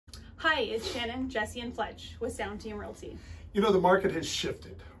Hi, it's Shannon, Jesse, and Fletch with Sound Team Realty. You know, the market has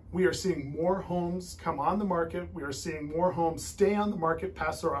shifted. We are seeing more homes come on the market. We are seeing more homes stay on the market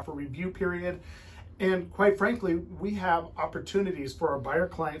past their offer review period. And quite frankly, we have opportunities for our buyer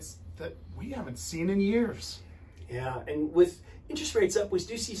clients that we haven't seen in years. Yeah, and with interest rates up, we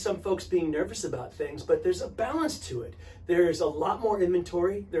do see some folks being nervous about things, but there's a balance to it. There's a lot more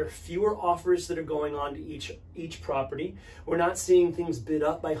inventory. There are fewer offers that are going on to each property. We're not seeing things bid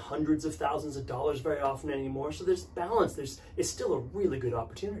up by hundreds of thousands of dollars very often anymore. So there's balance. It's still a really good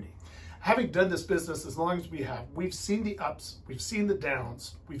opportunity. Having done this business as long as we have, we've seen the ups, we've seen the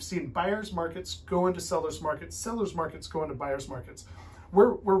downs, we've seen buyers markets go into sellers markets go into buyers markets.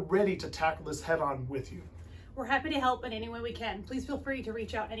 We're ready to tackle this head on with you. We're happy to help in any way we can. Please feel free to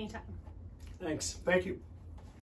reach out anytime. Thanks. Thank you.